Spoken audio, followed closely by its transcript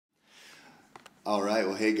All right,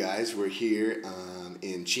 well, hey guys, we're here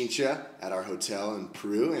in Chincha at our hotel in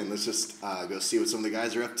Peru, and let's just go see what some of the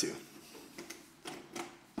guys are up to.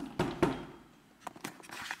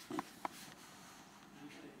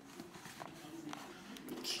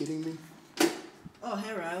 Kidding me? Oh,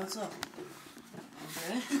 hey Ryan, what's up?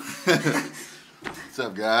 Okay. What's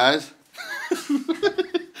up, guys?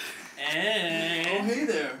 Hey. Oh, hey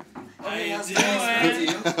there. Hey, how's it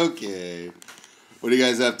Nice going? Okay. What are you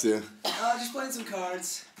guys up to? Just playing some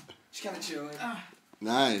cards. Just kind of chilling.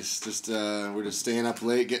 Nice. Just we're just staying up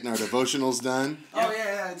late, getting our devotionals done. Oh,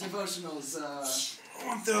 yeah, devotionals.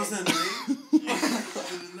 1003.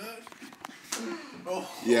 Oh.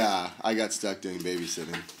 Yeah, I got stuck doing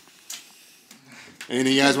babysitting.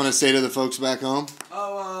 Anything you guys want to say to the folks back home?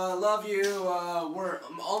 Oh, love you. We're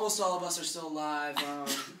almost all of us are still alive.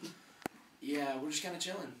 Yeah, we're just kind of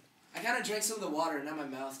chilling. I kind of drank some of the water, and now my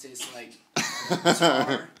mouth tastes like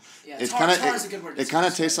tar. Yeah, tar is a good word. It kind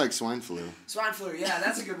of tastes like swine flu. Swine flu. Yeah,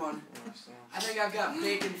 that's a good one. I think I've got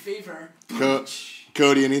bacon fever.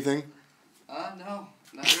 Cody, anything? No,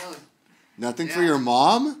 not really. Nothing for your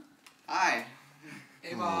mom? Hi.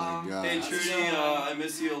 Hey, Oh Mom. my God. Hey Trudy, I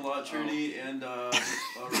miss you a lot, Trudy, and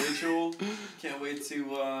Rachel. Can't wait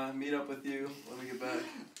to meet up with you when we get back.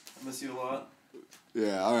 I miss you a lot.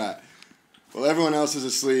 Yeah, all right. Well, everyone else is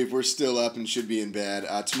asleep. We're still up and should be in bed.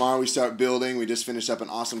 Tomorrow we start building. We just finished up an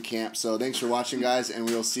awesome camp. So thanks for watching, guys, and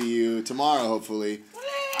we'll see you tomorrow, hopefully,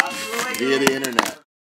 via the internet.